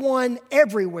anyone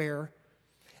everywhere.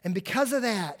 And because of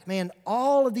that, man,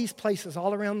 all of these places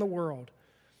all around the world,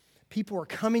 people are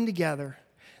coming together.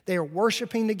 They are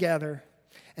worshiping together,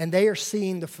 and they are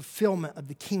seeing the fulfillment of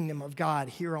the kingdom of God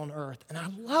here on earth. And I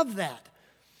love that.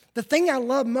 The thing I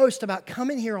love most about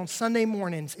coming here on Sunday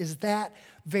mornings is that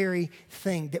very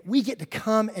thing, that we get to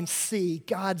come and see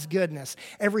God's goodness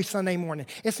every Sunday morning.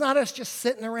 It's not us just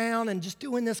sitting around and just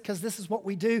doing this because this is what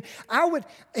we do.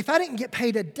 If I didn't get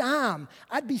paid a dime,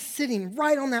 I'd be sitting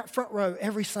right on that front row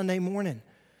every Sunday morning.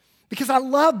 Because I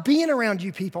love being around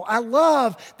you people. I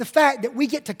love the fact that we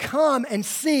get to come and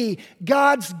see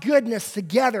God's goodness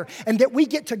together and that we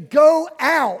get to go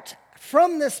out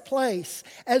from this place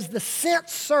as the sent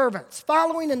servants,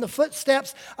 following in the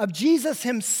footsteps of Jesus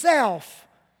himself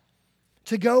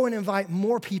to go and invite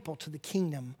more people to the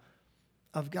kingdom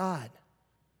of God.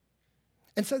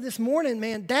 And so this morning,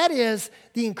 man, that is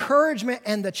the encouragement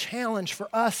and the challenge for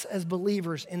us as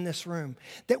believers in this room.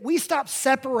 That we stop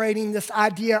separating this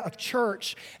idea of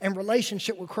church and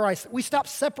relationship with Christ. That we stop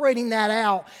separating that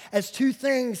out as two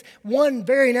things, one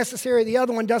very necessary, the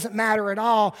other one doesn't matter at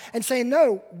all. And saying,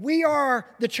 no, we are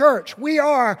the church. We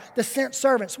are the sent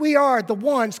servants. We are the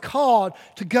ones called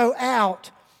to go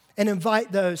out and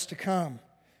invite those to come.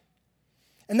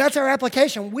 And that's our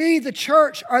application. We, the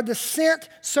church, are the sent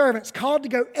servants called to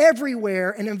go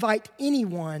everywhere and invite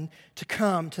anyone to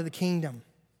come to the kingdom.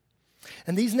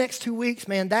 And these next 2 weeks,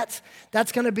 man, that's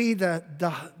going to be the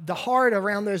heart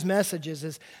around those messages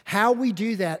is how we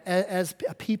do that as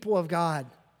a people of God.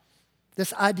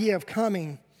 This idea of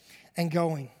coming and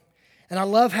going. And I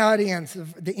love how it ends.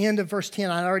 The end of verse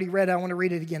 10, I already read it. I want to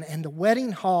read it again. And the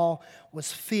wedding hall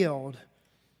was filled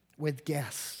with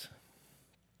guests.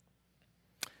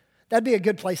 That'd be a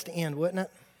good place to end, wouldn't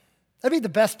it? That'd be the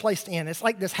best place to end. It's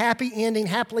like this happy ending,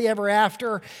 happily ever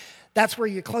after. That's where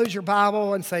you close your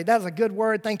Bible and say, that's a good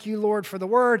word. Thank you, Lord, for the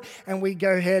word. And we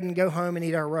go ahead and go home and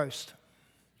eat our roast.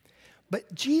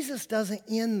 But Jesus doesn't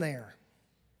end there.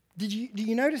 Do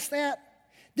you notice that?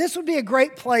 This would be a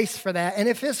great place for that. And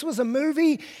if this was a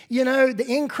movie, the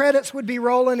end credits would be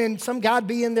rolling and some guy'd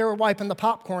be in there wiping the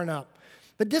popcorn up.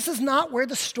 But this is not where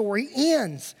the story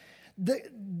ends.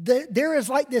 There is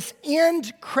like this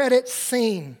end credit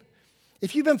scene.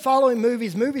 If you've been following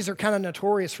movies are kind of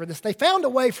notorious for this. They found a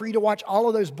way for you to watch all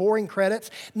of those boring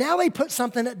credits. Now they put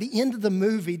something at the end of the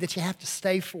movie that you have to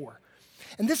stay for.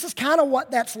 And this is kind of what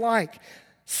that's like.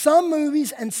 Some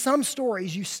movies and some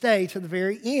stories you stay to the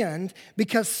very end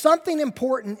because something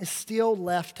important is still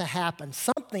left to happen.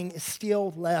 Something is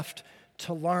still left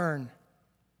to learn.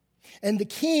 And the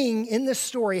king in this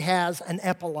story has an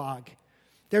epilogue.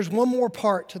 There's one more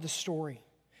part to the story.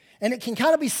 And it can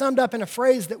kind of be summed up in a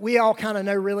phrase that we all kind of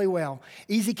know really well.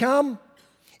 Easy come,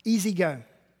 easy go.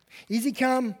 Easy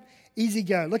come, easy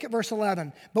go. Look at verse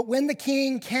 11. But when the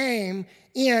king came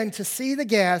in to see the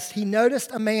guest, he noticed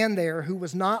a man there who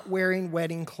was not wearing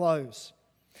wedding clothes.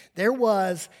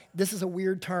 This is a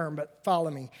weird term, but follow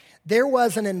me. There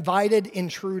was an invited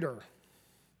intruder.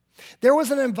 There was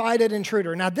an invited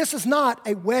intruder. Now, this is not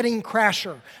a wedding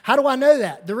crasher. How do I know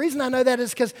that? The reason I know that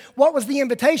is because what was the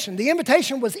invitation? The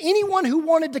invitation was anyone who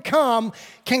wanted to come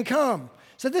can come.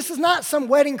 So this is not some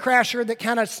wedding crasher that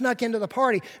kind of snuck into the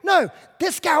party. No,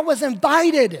 this guy was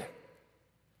invited.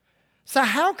 So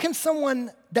how can someone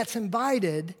that's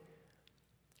invited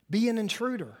be an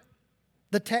intruder?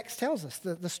 The text tells us,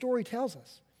 the story tells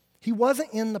us. He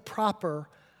wasn't in the proper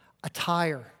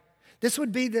attire. This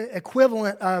would be the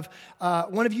equivalent of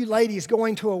one of you ladies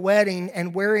going to a wedding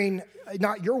and wearing,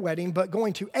 not your wedding, but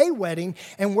going to a wedding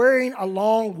and wearing a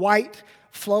long white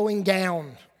flowing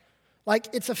gown. Like,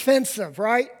 it's offensive,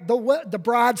 right? The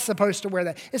bride's supposed to wear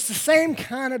that. It's the same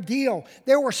kind of deal.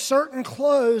 There were certain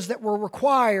clothes that were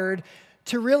required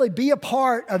to really be a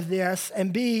part of this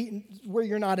and be where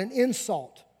you're not an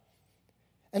insult.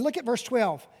 And look at verse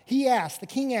 12. The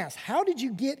king asked, "How did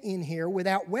you get in here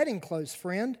without wedding clothes,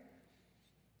 friend?"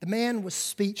 The man was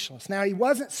speechless. Now, he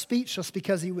wasn't speechless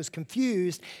because he was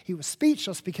confused. He was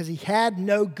speechless because he had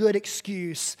no good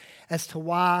excuse as to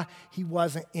why he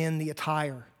wasn't in the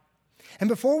attire. And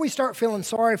before we start feeling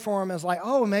sorry for him as like,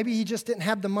 oh, maybe he just didn't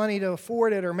have the money to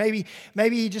afford it, or maybe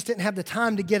he just didn't have the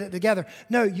time to get it together.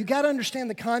 No, you got to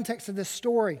understand the context of this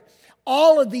story.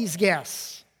 All of these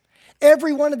guests,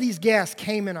 every one of these guests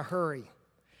came in a hurry.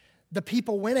 The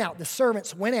people went out, the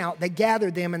servants went out, they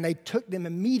gathered them, and they took them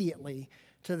immediately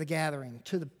to the gathering,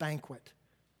 to the banquet.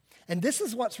 And this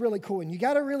is what's really cool, and you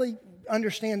got to really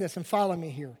understand this and follow me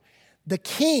here. The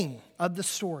king of the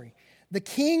story, the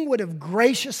king would have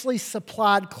graciously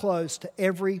supplied clothes to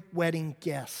every wedding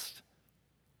guest.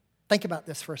 Think about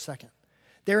this for a second.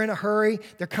 They're in a hurry.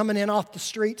 They're coming in off the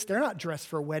streets. They're not dressed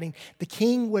for a wedding. The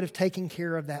king would have taken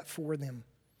care of that for them.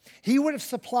 He would have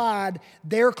supplied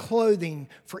their clothing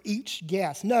for each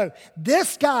guest. No,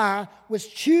 this guy was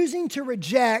choosing to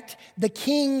reject the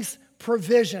king's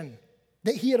provision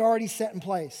that he had already set in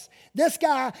place. This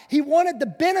guy, he wanted the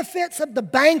benefits of the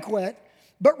banquet,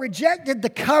 but rejected the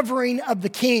covering of the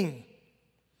king.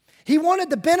 He wanted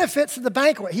the benefits of the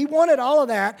banquet. He wanted all of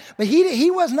that, but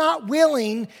he was not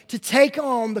willing to take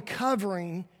on the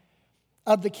covering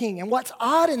of the king. And what's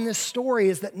odd in this story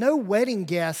is that no wedding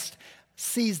guest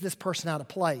sees this person out of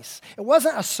place. It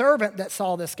wasn't a servant that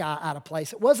saw this guy out of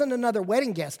place. It wasn't another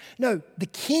wedding guest. No, the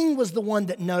king was the one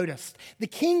that noticed. The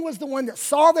king was the one that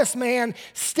saw this man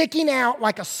sticking out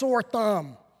like a sore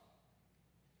thumb.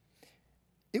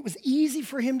 It was easy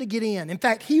for him to get in. In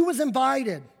fact, he was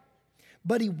invited,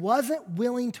 but he wasn't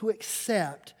willing to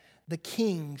accept the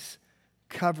king's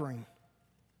covering.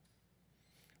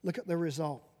 Look at the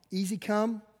result. Easy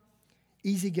come,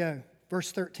 easy go.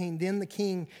 Verse 13, then the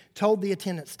king told the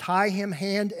attendants, tie him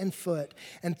hand and foot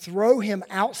and throw him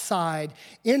outside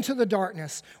into the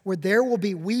darkness where there will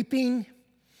be weeping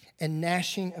and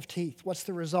gnashing of teeth. What's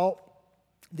the result?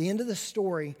 The end of the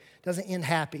story doesn't end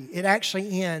happy. It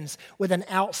actually ends with an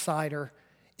outsider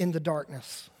in the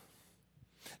darkness.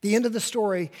 The end of the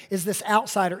story is this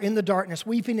outsider in the darkness,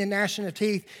 weeping and gnashing of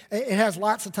teeth. It has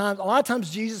lots of times. A lot of times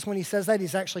Jesus, when he says that,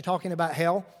 he's actually talking about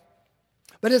hell.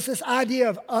 But it's this idea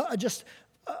of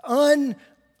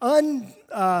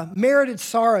unmerited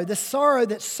sorrow, this sorrow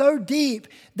that's so deep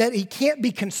that he can't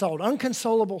be consoled,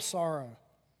 unconsolable sorrow.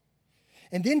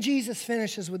 And then Jesus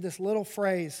finishes with this little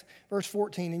phrase, verse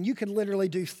 14, and you could literally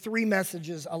do 3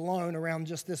 messages alone around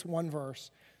just this one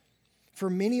verse. For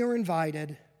many are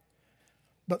invited,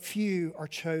 but few are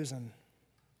chosen.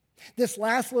 This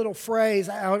last little phrase,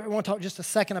 I want to talk just a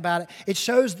second about it. It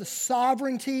shows the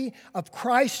sovereignty of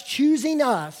Christ choosing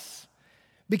us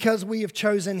because we have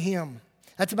chosen him.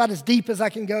 That's about as deep as I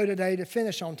can go today to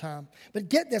finish on time. But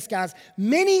get this, guys.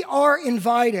 Many are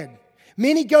invited.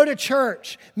 Many go to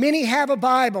church. Many have a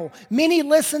Bible. Many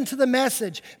listen to the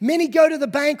message. Many go to the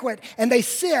banquet, and they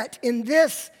sit in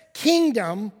this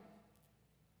kingdom,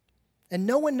 and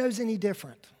no one knows any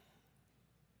different.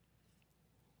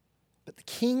 But the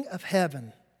King of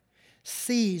heaven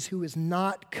sees who is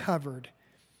not covered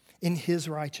in his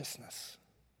righteousness.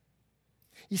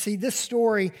 You see, this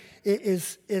story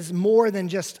is more than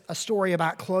just a story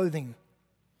about clothing.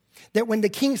 That when the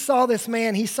king saw this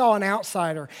man, he saw an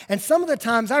outsider. And some of the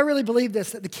times, I really believe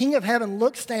this, that the King of heaven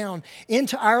looks down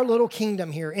into our little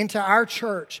kingdom here, into our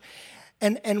church,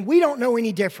 and we don't know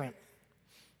any different.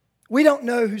 We don't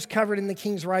know who's covered in the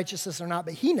king's righteousness or not,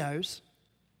 but he knows.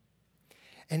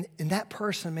 And that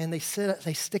person, man, they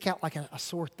stick out like a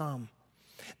sore thumb.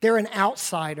 They're an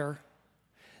outsider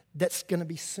that's going to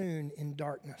be soon in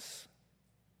darkness.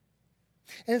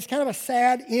 And it's kind of a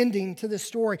sad ending to this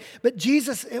story. But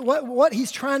Jesus, what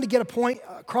he's trying to get a point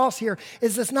across here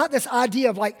is it's not this idea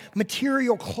of like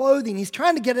material clothing. He's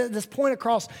trying to get this point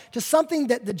across to something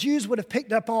that the Jews would have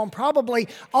picked up on probably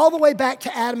all the way back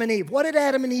to Adam and Eve. What did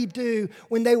Adam and Eve do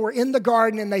when they were in the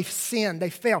garden and they sinned? They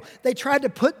fell. They tried to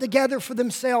put together for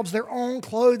themselves their own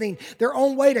clothing, their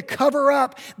own way to cover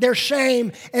up their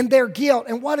shame and their guilt.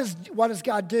 And what does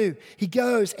God do? He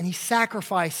goes and he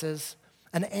sacrifices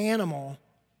an animal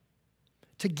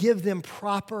to give them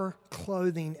proper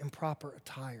clothing and proper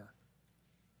attire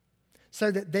so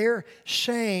that their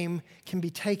shame can be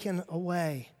taken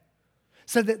away,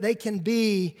 so that they can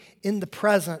be in the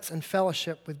presence and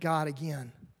fellowship with God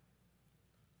again.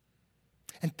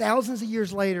 And thousands of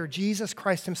years later, Jesus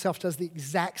Christ himself does the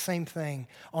exact same thing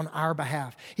on our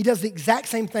behalf. He does the exact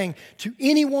same thing to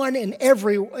anyone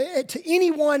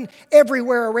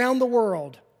everywhere around the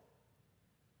world.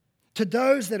 To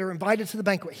those that are invited to the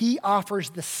banquet, he offers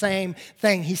the same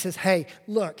thing. He says, hey,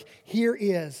 look, here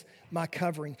is my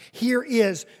covering. Here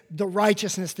is the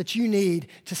righteousness that you need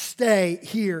to stay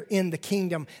here in the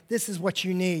kingdom. This is what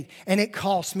you need. And it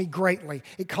cost me greatly.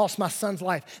 It cost my son's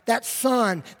life. That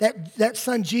son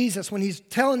Jesus, when he's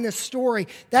telling this story,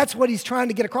 that's what he's trying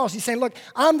to get across. He's saying, look,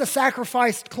 I'm the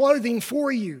sacrificed clothing for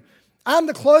you. I'm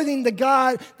the clothing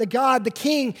the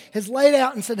king has laid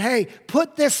out and said, hey,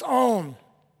 put this on.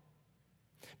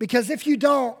 Because if you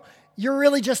don't, you're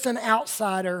really just an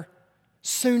outsider,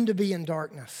 soon to be in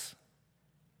darkness.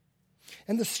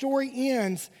 And the story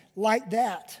ends like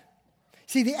that.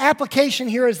 See, the application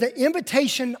here is that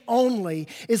invitation only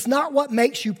is not what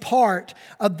makes you part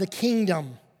of the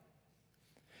kingdom.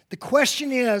 The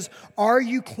question is, are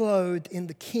you clothed in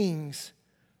the king's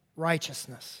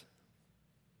righteousness?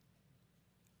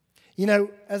 You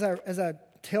know, as I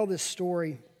tell this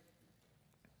story,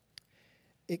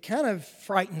 it kind of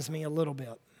frightens me a little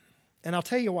bit. And I'll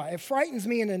tell you why. It frightens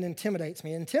me and it intimidates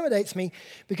me. It intimidates me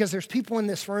because there's people in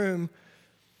this room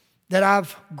that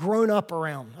I've grown up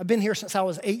around. I've been here since I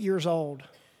was 8 years old.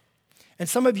 And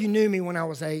some of you knew me when I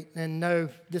was 8 and know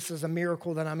this is a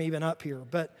miracle that I'm even up here.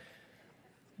 But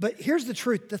here's the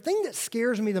truth. The thing that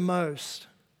scares me the most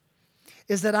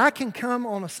is that I can come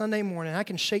on a Sunday morning, I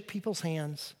can shake people's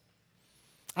hands,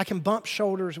 I can bump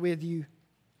shoulders with you,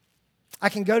 I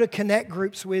can go to connect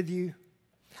groups with you.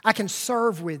 I can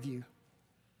serve with you.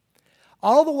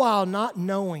 All the while not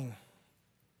knowing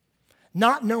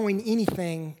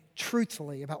anything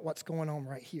truthfully about what's going on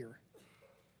right here.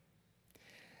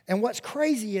 And what's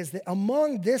crazy is that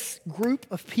among this group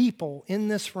of people in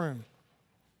this room,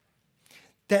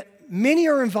 that many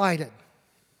are invited,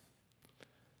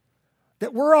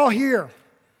 that we're all here,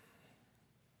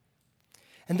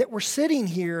 and that we're sitting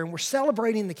here and we're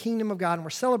celebrating the kingdom of God and we're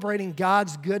celebrating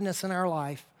God's goodness in our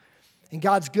life and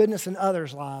God's goodness in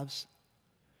others' lives.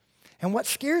 And what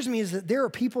scares me is that there are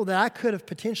people that I could have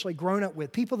potentially grown up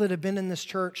with, people that have been in this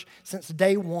church since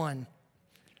day one.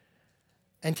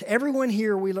 And to everyone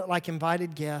here, we look like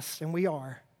invited guests, and we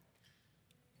are.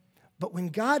 But when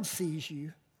God sees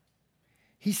you,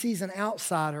 he sees an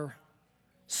outsider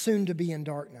soon to be in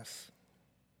darkness.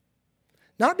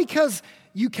 Not because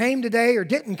you came today or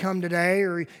didn't come today,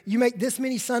 or you make this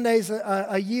many Sundays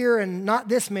a year and not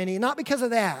this many, not because of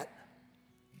that.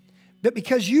 But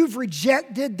because you've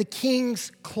rejected the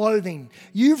king's clothing.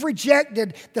 You've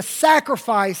rejected the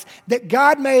sacrifice that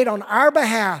God made on our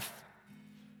behalf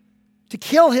to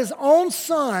kill his own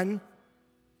son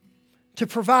to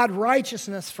provide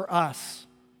righteousness for us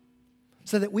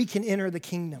so that we can enter the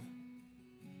kingdom.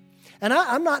 And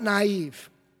I'm not naive.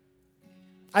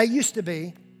 I used to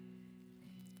be.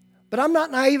 But I'm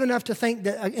not naive enough to think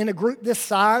that in a group this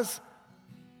size,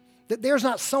 that there's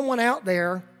not someone out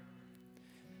there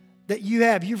that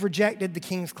you've rejected the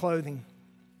King's clothing.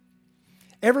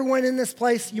 Everyone in this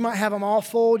place, you might have them all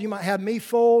fooled, you might have me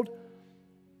fooled,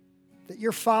 that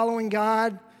you're following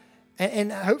God,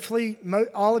 and hopefully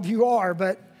all of you are,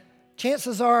 but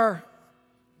chances are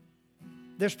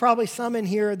there's probably some in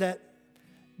here that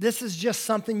this is just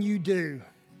something you do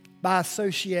by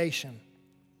association.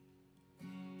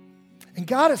 And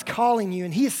God is calling you,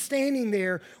 and He is standing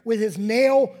there with His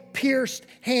nail-pierced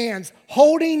hands,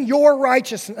 holding your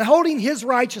righteousness, holding His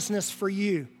righteousness for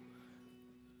you,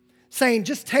 saying,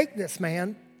 just take this,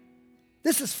 man.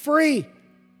 This is free.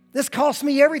 This cost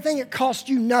me everything. It cost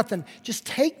you nothing. Just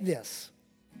take this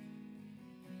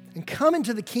and come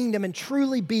into the kingdom and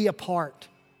truly be a part.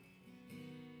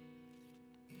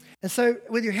 And so,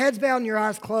 with your heads bowed and your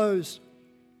eyes closed,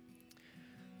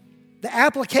 the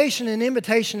application and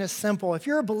invitation is simple. If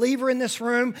you're a believer in this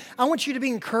room, I want you to be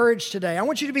encouraged today. I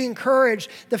want you to be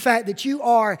encouraged the fact that you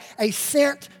are a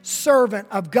sent servant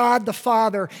of God the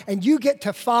Father, and you get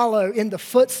to follow in the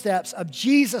footsteps of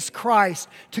Jesus Christ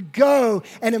to go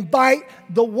and invite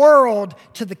the world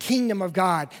to the kingdom of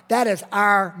God. That is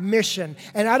our mission.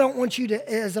 And I don't want you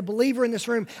to, as a believer in this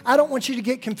room, I don't want you to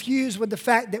get confused with the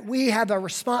fact that we have a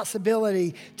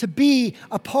responsibility to be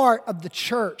a part of the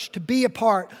church, to be a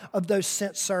part of those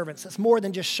sent servants. It's more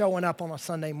than just showing up on a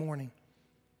Sunday morning.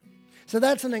 So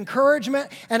that's an encouragement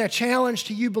and a challenge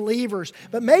to you believers.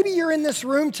 But maybe you're in this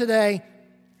room today,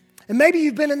 and maybe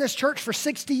you've been in this church for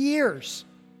 60 years.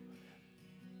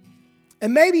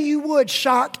 And maybe you would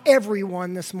shock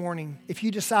everyone this morning if you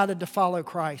decided to follow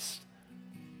Christ.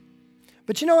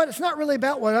 But you know what? It's not really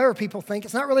about what other people think.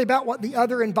 It's not really about what the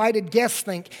other invited guests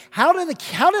think. How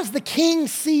does the King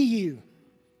see you?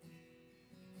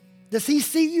 Does He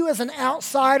see you as an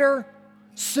outsider,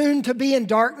 soon to be in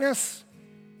darkness?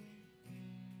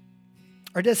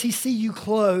 Or does He see you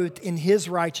clothed in His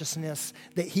righteousness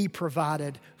that He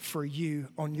provided for you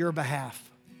on your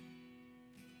behalf?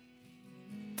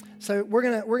 So we're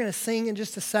gonna sing in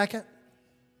just a second.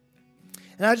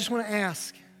 And I just want to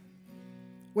ask,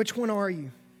 which one are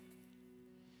you?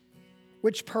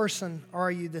 Which person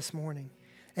are you this morning?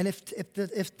 And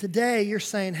if today you're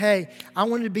saying, hey, I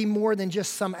want to be more than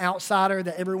just some outsider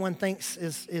that everyone thinks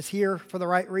is here for the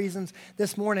right reasons,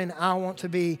 this morning I want to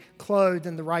be clothed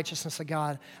in the righteousness of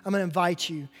God. I'm going to invite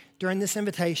you during this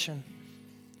invitation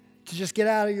to just get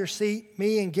out of your seat.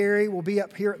 Me and Gary will be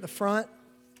up here at the front.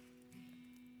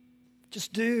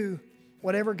 Just do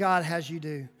whatever God has you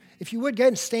do. If you would, go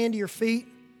ahead and stand to your feet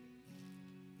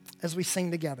as we sing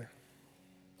together.